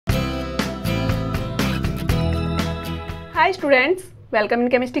Hi students, welcome in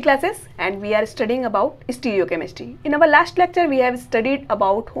chemistry classes, and we are studying about stereochemistry. In our last lecture we have studied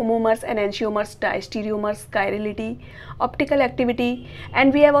about homomers, enantiomers, diastereomers, chirality, optical activity,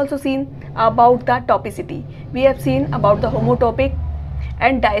 and we have also seen about the topicity. We have seen about the homotopic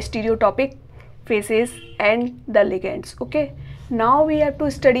and diastereotopic phases and the ligands. Okay, now we have to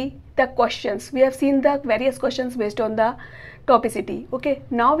study the questions. We have seen the various questions based on the topicity. Okay,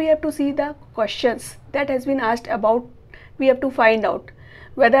 now we have to see the questions that has been asked about. We have to find out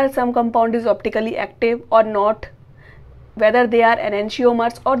whether some compound is optically active or not, whether they are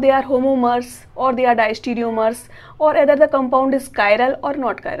enantiomers or they are homomers or they are diastereomers, or whether the compound is chiral or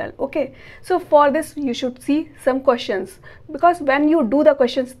not chiral. Okay, so for this you should see some questions, because when you do the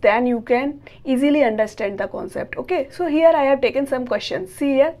questions then you can easily understand the concept. Okay, so here I have taken some questions.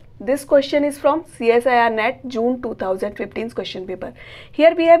 See here, this question is from CSIR NET June 2015's question paper.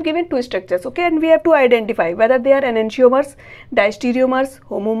 Here we have given two structures, okay, and we have to identify whether they are enantiomers, diastereomers,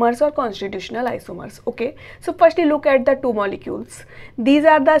 homomers or constitutional isomers. Okay, so firstly look at the two molecules. These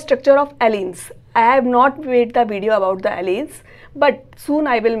are the structure of allenes. I have not made the video about the allenes, but soon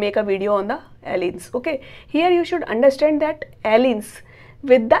I will make a video on the allenes. Okay, here you should understand that allenes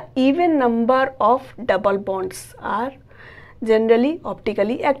with the even number of double bonds are generally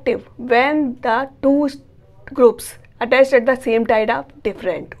optically active when the two groups attached at the same side are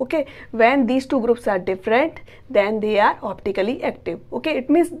different. Okay, when these two groups are different then they are optically active. Okay, it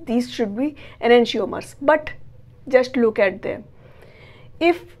means these should be enantiomers, but just look at them.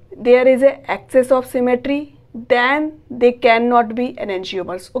 If there is an excess of symmetry then they cannot be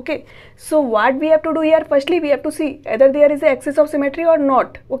enantiomers. Okay, so what we have to do here, firstly we have to see whether there is an excess of symmetry or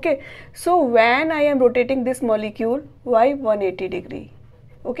not. Okay, so when I am rotating this molecule by 180 degree,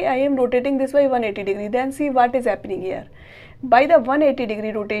 okay, I am rotating this by 180 degree, then see what is happening here. By the 180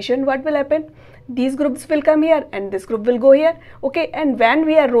 degree rotation, what will happen? These groups will come here and this group will go here. Okay, and when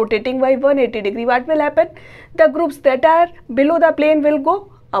we are rotating by 180 degree, what will happen? The groups that are below the plane will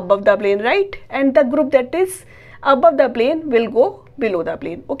go above the plane, right? And the group that is above the plane will go below the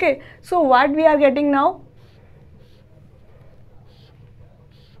plane. Okay, so what we are getting now?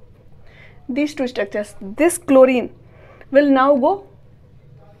 These two structures, this chlorine will now go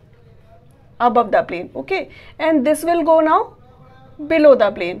above the plane, okay, and this will go now below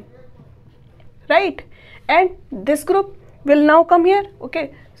the plane, right? And this group will now come here.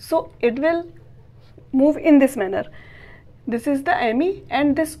 Okay, so it will move in this manner. This is the Me,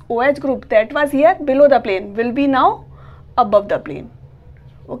 and this OH group that was here below the plane will be now above the plane.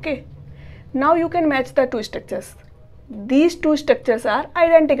 Okay, now you can match the two structures. These two structures are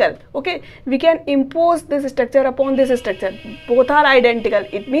identical. Okay, we can impose this structure upon this structure. Both are identical.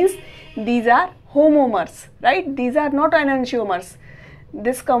 It means these are homomers, right? These are not enantiomers.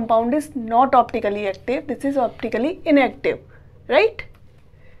 This compound is not optically active. This is optically inactive, right?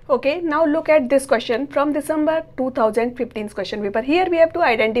 Okay, now look at this question from December 2015's question paper. Here we have to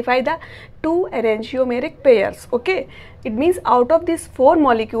identify the two enantiomeric pairs. Okay, it means out of these four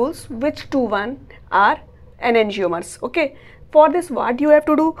molecules, which two are enantiomers. Okay, for this what you have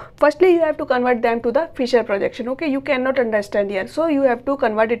to do? Firstly you have to convert them to the Fischer projection. Okay, you cannot understand here, so you have to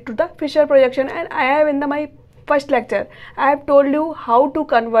convert it to the Fischer projection, and I have in my first lecture I have told you how to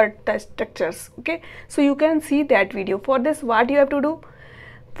convert the structures. Okay, so you can see that video. For this what you have to do?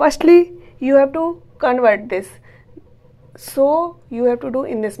 Firstly you have to convert this, so you have to do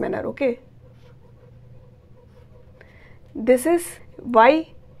in this manner. Okay, this is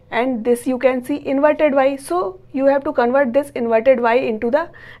Y and this you can see inverted Y, so you have to convert this inverted Y into the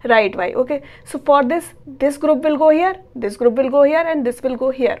right Y. Okay, so for this group will go here, this group will go here, and this will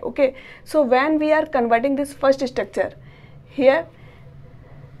go here. Okay, so when we are converting this first structure here,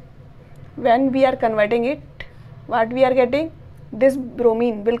 when we are converting it, what we are getting? This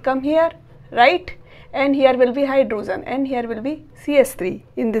bromine will come here, right? And here will be hydrogen, and here will be CS3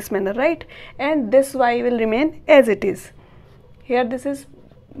 in this manner, right? And this Y will remain as it is. Here this is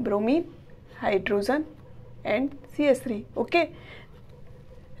bromine, hydrogen and CS3. Okay,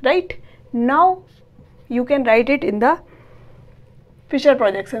 right? Now you can write it in the Fischer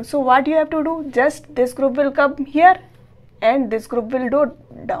projection. So what you have to do? Just this group will come here and this group will go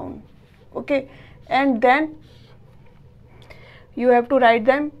down. Okay, and then you have to write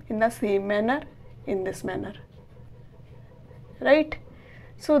them in the same manner, in this manner, right?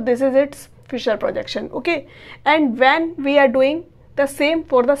 So this is its Fischer projection. Okay, and when we are doing the same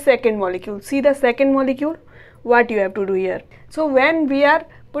for the second molecule, see the second molecule, what you have to do here? So when we are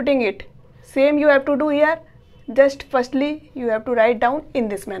putting it, same you have to do here. Just firstly you have to write down in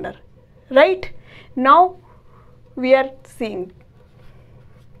this manner, right? Now we are seeing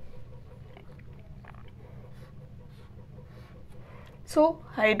So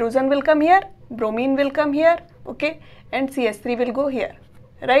hydrogen will come here, bromine will come here, okay, and CH3 will go here,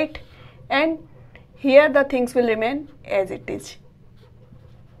 right? And here the things will remain as it is.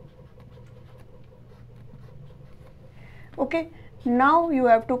 Okay, now you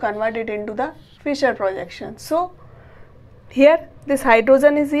have to convert it into the Fischer projection. So here this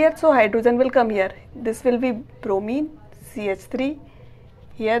hydrogen is here, so hydrogen will come here. This will be bromine, CH3,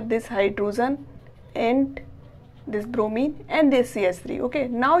 here this hydrogen and this bromine and this CH3. Okay,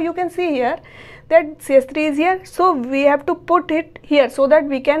 now you can see here that CH3 is here, so we have to put it here so that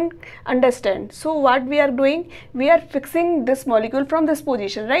we can understand. So what we are doing, we are fixing this molecule from this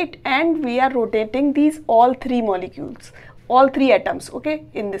position, right? And we are rotating these all three molecules, all three atoms, okay,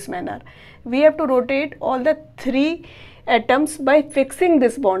 in this manner. We have to rotate all the three atoms by fixing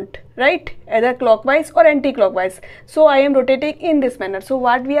this bond, right, either clockwise or anti-clockwise. So I am rotating in this manner. So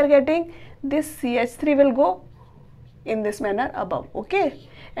what we are getting, this CH3 will go in this manner above, okay,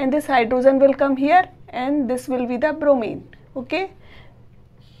 and this hydrogen will come here and this will be the bromine, okay.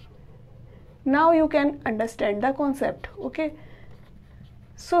 Now you can understand the concept, okay.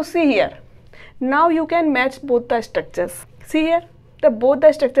 So see here, now you can match both the structures. See here, both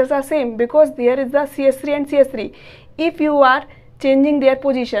the structures are same because there is the CH3 and CH3. If you are changing their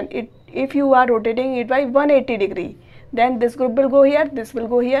position, if you are rotating it by 180 degree, then this group will go here, this will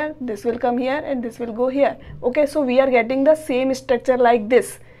go here, this will come here and this will go here, okay. So we are getting the same structure like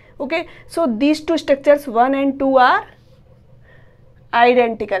this, okay. So these two structures 1 and 2 are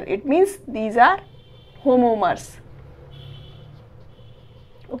identical. It means these are homomers,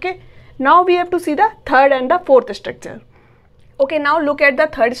 okay. Now we have to see the third and the fourth structure. Okay, now look at the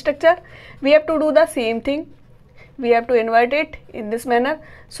third structure. We have to do the same thing. We have to invert it in this manner.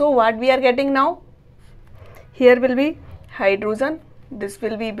 So what we are getting now, here will be hydrogen, this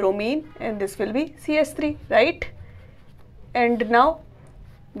will be bromine and this will be CH3, right? And now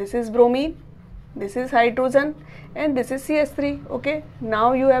this is bromine, this is hydrogen and this is CH3, okay.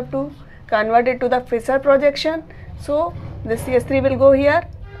 Now you have to convert it to the Fischer projection. So this CH3 will go here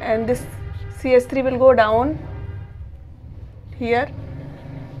and this CH3 will go down here.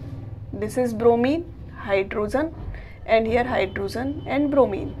 This is bromine, hydrogen and here hydrogen and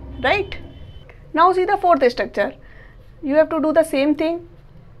bromine, right? Now see the fourth structure. You have to do the same thing.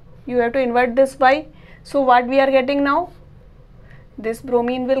 You have to invert this by. So what we are getting now, this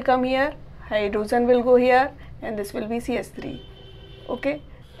bromine will come here, hydrogen will go here and this will be CH3, okay.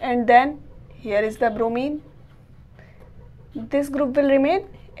 And then here is the bromine. This group will remain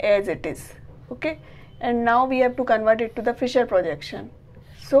as it is, okay. And now we have to convert it to the Fischer projection.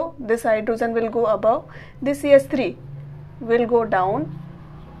 So this hydrogen will go above, this CH3 will go down,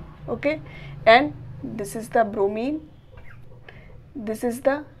 okay. And this is the bromine, this is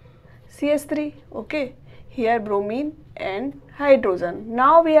the CH3, okay. Here bromine and hydrogen.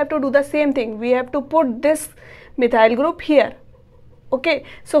 Now we have to do the same thing. We have to put this methyl group here, okay.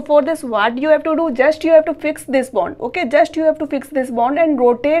 So for this what you have to do, just you have to fix this bond, okay. Just you have to fix this bond and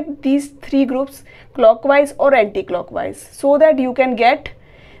rotate these three groups clockwise or anti-clockwise so that you can get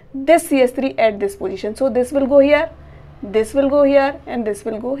this CH3 at this position. So this will go here, this will go here and this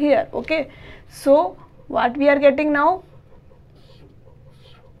will go here, okay. So what we are getting now,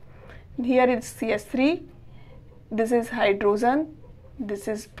 here is CH3, this is hydrogen, this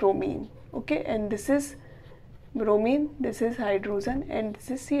is bromine, okay, and this is bromine, this is hydrogen and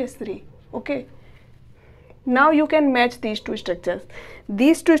this is CH3, okay. Now you can match these two structures.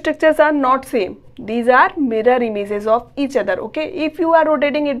 These two structures are not same. These are mirror images of each other, okay. If you are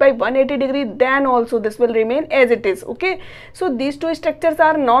rotating it by 180 degree, then also this will remain as it is, okay. So these two structures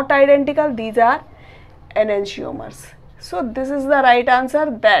are not identical. These are enantiomers. So this is the right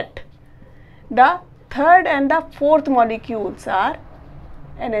answer, that the third and the fourth molecules are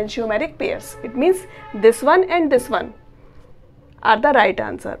enantiomeric pairs. It means this one and this one are the right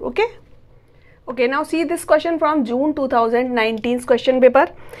answer, okay. Okay, now see this question from June 2019's question paper.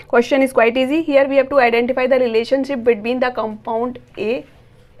 Question is quite easy. Here we have to identify the relationship between the compound A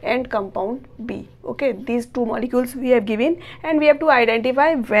and compound B. Okay, these two molecules we have given and we have to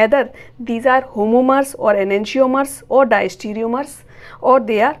identify whether these are homomers or enantiomers or diastereomers or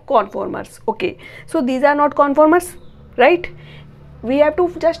they are conformers. Okay, so these are not conformers, right? We have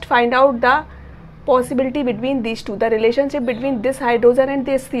to just find out the possibility between these two, the relationship between this hydrogen and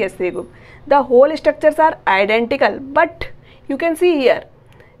this CH3 group. The whole structures are identical, but you can see here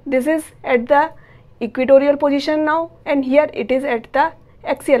this is at the equatorial position now and here it is at the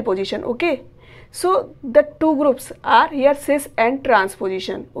axial position, okay. So the two groups are here cis and trans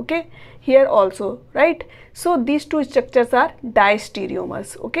position, okay, here also, right? So these two structures are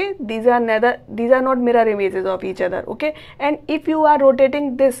diastereomers, okay, these are not mirror images of each other, okay. And if you are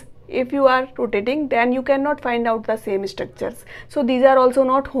rotating this, then you cannot find out the same structures. So these are also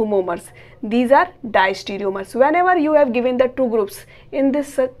not homomers, these are diastereomers. Whenever you have given the two groups in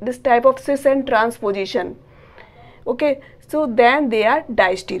this type of cis and trans position, okay, so then they are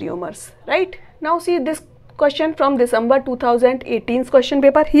diastereomers, right? Now see this question from December 2018's question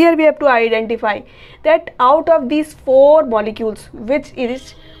paper. Here we have to identify that out of these four molecules which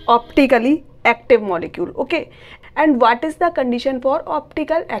is optically active molecule, okay. And what is the condition for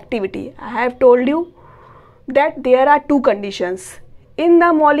optical activity? I have told you that there are two conditions. In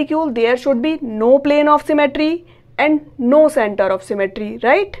the molecule there should be no plane of symmetry and no center of symmetry,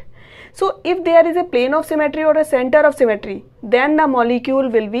 right? So if there is a plane of symmetry or a center of symmetry, then the molecule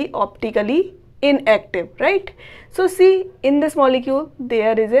will be optically inactive, right? So see, in this molecule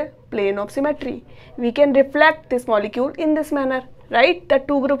there is a plane of symmetry. We can reflect this molecule in this manner, right? The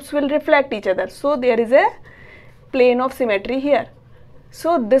two groups will reflect each other. So there is a plane of symmetry here.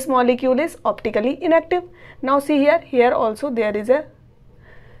 So this molecule is optically inactive. Now see here also there is a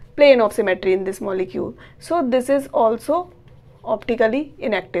plane of symmetry in this molecule. So this is also optically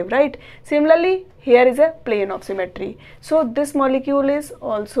inactive, right? Similarly, here is a plane of symmetry. So this molecule is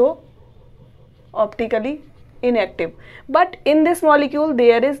also optically inactive. But in this molecule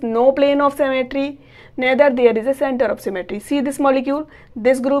there is no plane of symmetry, neither there is a center of symmetry. See this molecule,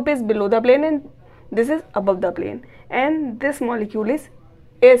 this group is below the plane and this is above the plane, and this molecule is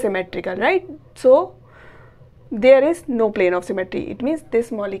asymmetrical, right? So there is no plane of symmetry. It means this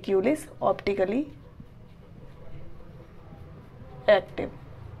molecule is optically active,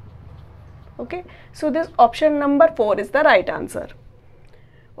 okay. So this option number 4 is the right answer.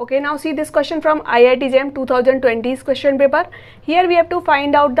 Okay, now see this question from IIT Jain 2020's question paper. Here we have to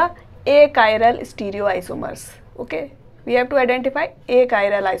find out the achiral stereoisomers, okay. We have to identify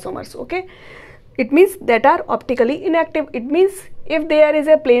achiral isomers, okay. It means that are optically inactive. It means if there is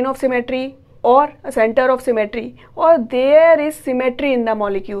a plane of symmetry or a center of symmetry, or there is symmetry in the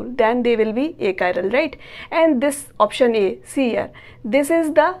molecule, then they will be achiral, right? And this option A, see here, this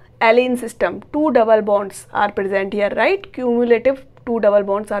is the alene system. Two double bonds are present here, right? Cumulative two double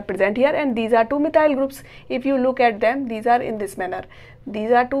bonds are present here, and these are two methyl groups. If you look at them, these are in this manner.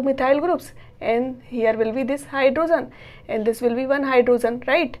 These are two methyl groups, and here will be this hydrogen, and this will be one hydrogen,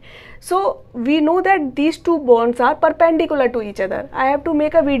 right? So we know that these two bonds are perpendicular to each other. I have to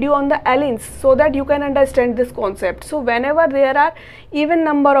make a video on the alenes so that you can understand this concept. So whenever there are even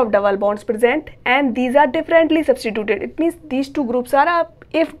number of double bonds present and these are differently substituted, it means these two groups are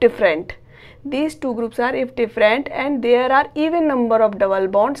if different. These two groups are if different and there are even number of double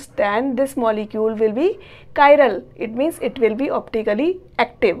bonds, then this molecule will be chiral. It means it will be optically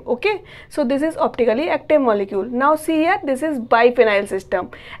active, okay. So this is optically active molecule. Now see here, this is biphenyl system,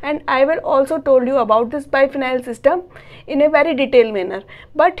 and I will also told you about this biphenyl system in a very detailed manner.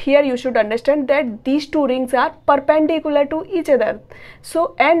 But here you should understand that these two rings are perpendicular to each other.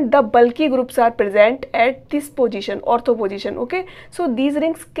 So and the bulky groups are present at this position, ortho position, okay. So these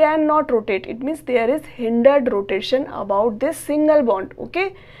rings cannot rotate. It means there is hindered rotation about this single bond,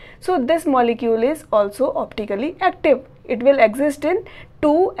 okay. So this molecule is also optically active. It will exist in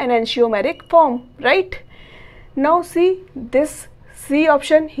two enantiomeric form, right? Now see this C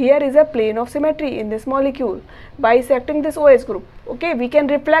option, here is a plane of symmetry in this molecule. Bisecting this OH group, okay, we can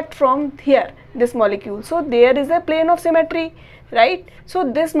reflect from here this molecule. So there is a plane of symmetry, right?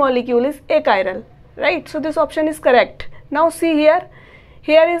 So this molecule is achiral, right? So this option is correct. Now see here,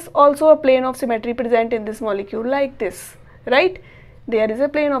 here is also a plane of symmetry present in this molecule like this, right? There is a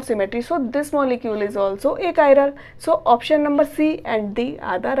plane of symmetry. So this molecule is also achiral. So option number C and D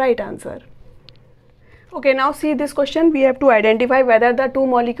are the right answer. Okay, now see this question. We have to identify whether the two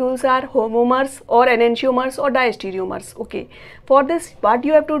molecules are homomers or enantiomers or diastereomers. Okay, for this what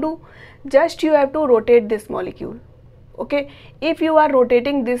you have to do? Just you have to rotate this molecule. Okay, if you are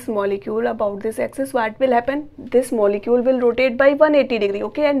rotating this molecule about this axis, what will happen? This molecule will rotate by 180 degree.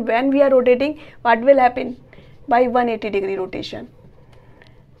 Okay, and when we are rotating, what will happen? By 180 degree rotation.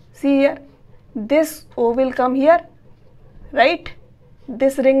 See here, this O will come here, right?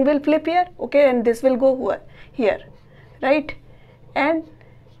 This ring will flip here, okay, and this will go here, right? And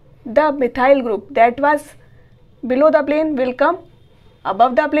the methyl group that was below the plane will come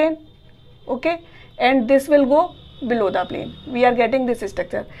above the plane, okay, and this will go below the plane. We are getting this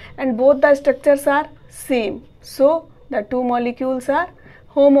structure, and both the structures are same. So the two molecules are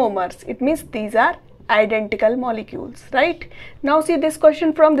homomers. It means these are identical molecules, right? Now see this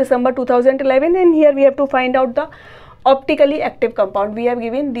question from December 2011, and here we have to find out the optically active compound. We have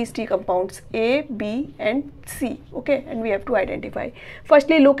given these three compounds A, B and C, okay, and we have to identify.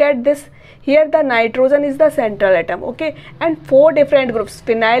 Firstly, look at this. Here the nitrogen is the central atom, okay, and four different groups: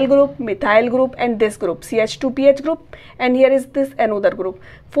 phenyl group, methyl group and this group CH2PH group, and here is this another group.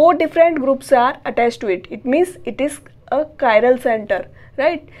 Four different groups are attached to it. It means it is a chiral center,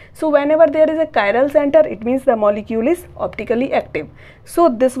 right? So whenever there is a chiral center, it means the molecule is optically active. So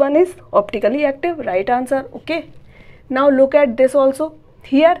this one is optically active, right answer, okay. Now look at this also.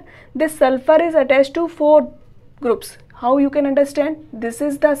 Here this sulfur is attached to four groups. How you can understand? This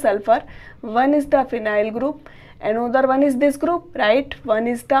is the sulfur, one is the phenyl group, another one is this group, right? One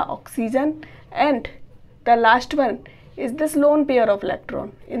is the oxygen, and the last one is this lone pair of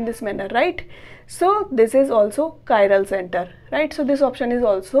electron in this manner, right? So this is also chiral center, right? So this option is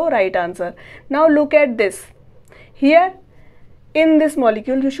also right answer. Now look at this. Here in this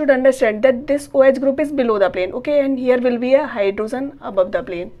molecule, you should understand that this OH group is below the plane, okay, and here will be a hydrogen above the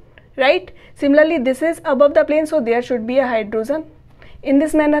plane, right? Similarly, this is above the plane, so there should be a hydrogen in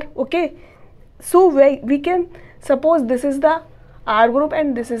this manner, okay. So we can suppose this is the R group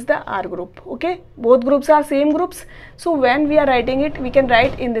and this is the R group, okay. Both groups are same groups, so when we are writing it, we can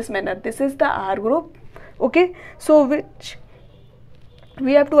write in this manner. This is the R group, okay. So which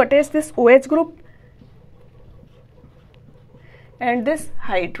we have to attach this OH group and this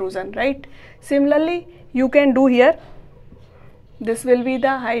hydrogen, right? Similarly, you can do here. This will be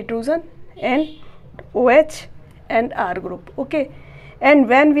the hydrogen and OH and R group, okay. And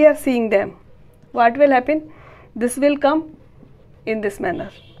when we are seeing them, what will happen? This will come in this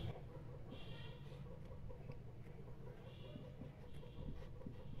manner.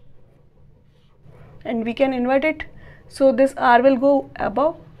 And we can invert it. So this R will go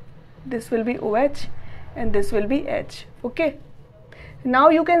above, this will be OH and this will be H, okay. Now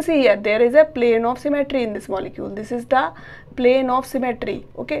you can see here there is a plane of symmetry in this molecule. This is the plane of symmetry,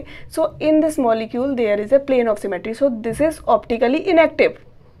 okay. So in this molecule there is a plane of symmetry, so this is optically inactive,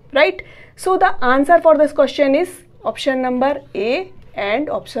 right? So the answer for this question is option number A and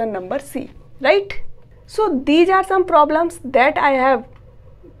option number C, right? So these are some problems that I have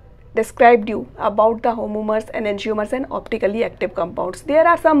described you about the homomers, enantiomers and optically active compounds. There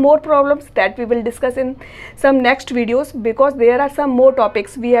are some more problems that we will discuss in some next videos, because there are some more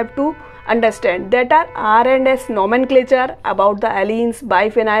topics we have to understand, that are R and S nomenclature, about the allenes,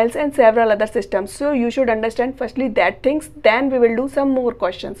 biphenyls and several other systems. So you should understand firstly that things, then we will do some more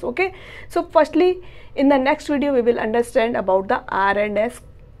questions, okay. So firstly, in the next video we will understand about the R and S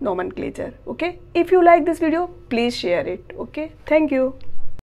nomenclature, okay. If you like this video, please share it, okay. Thank you.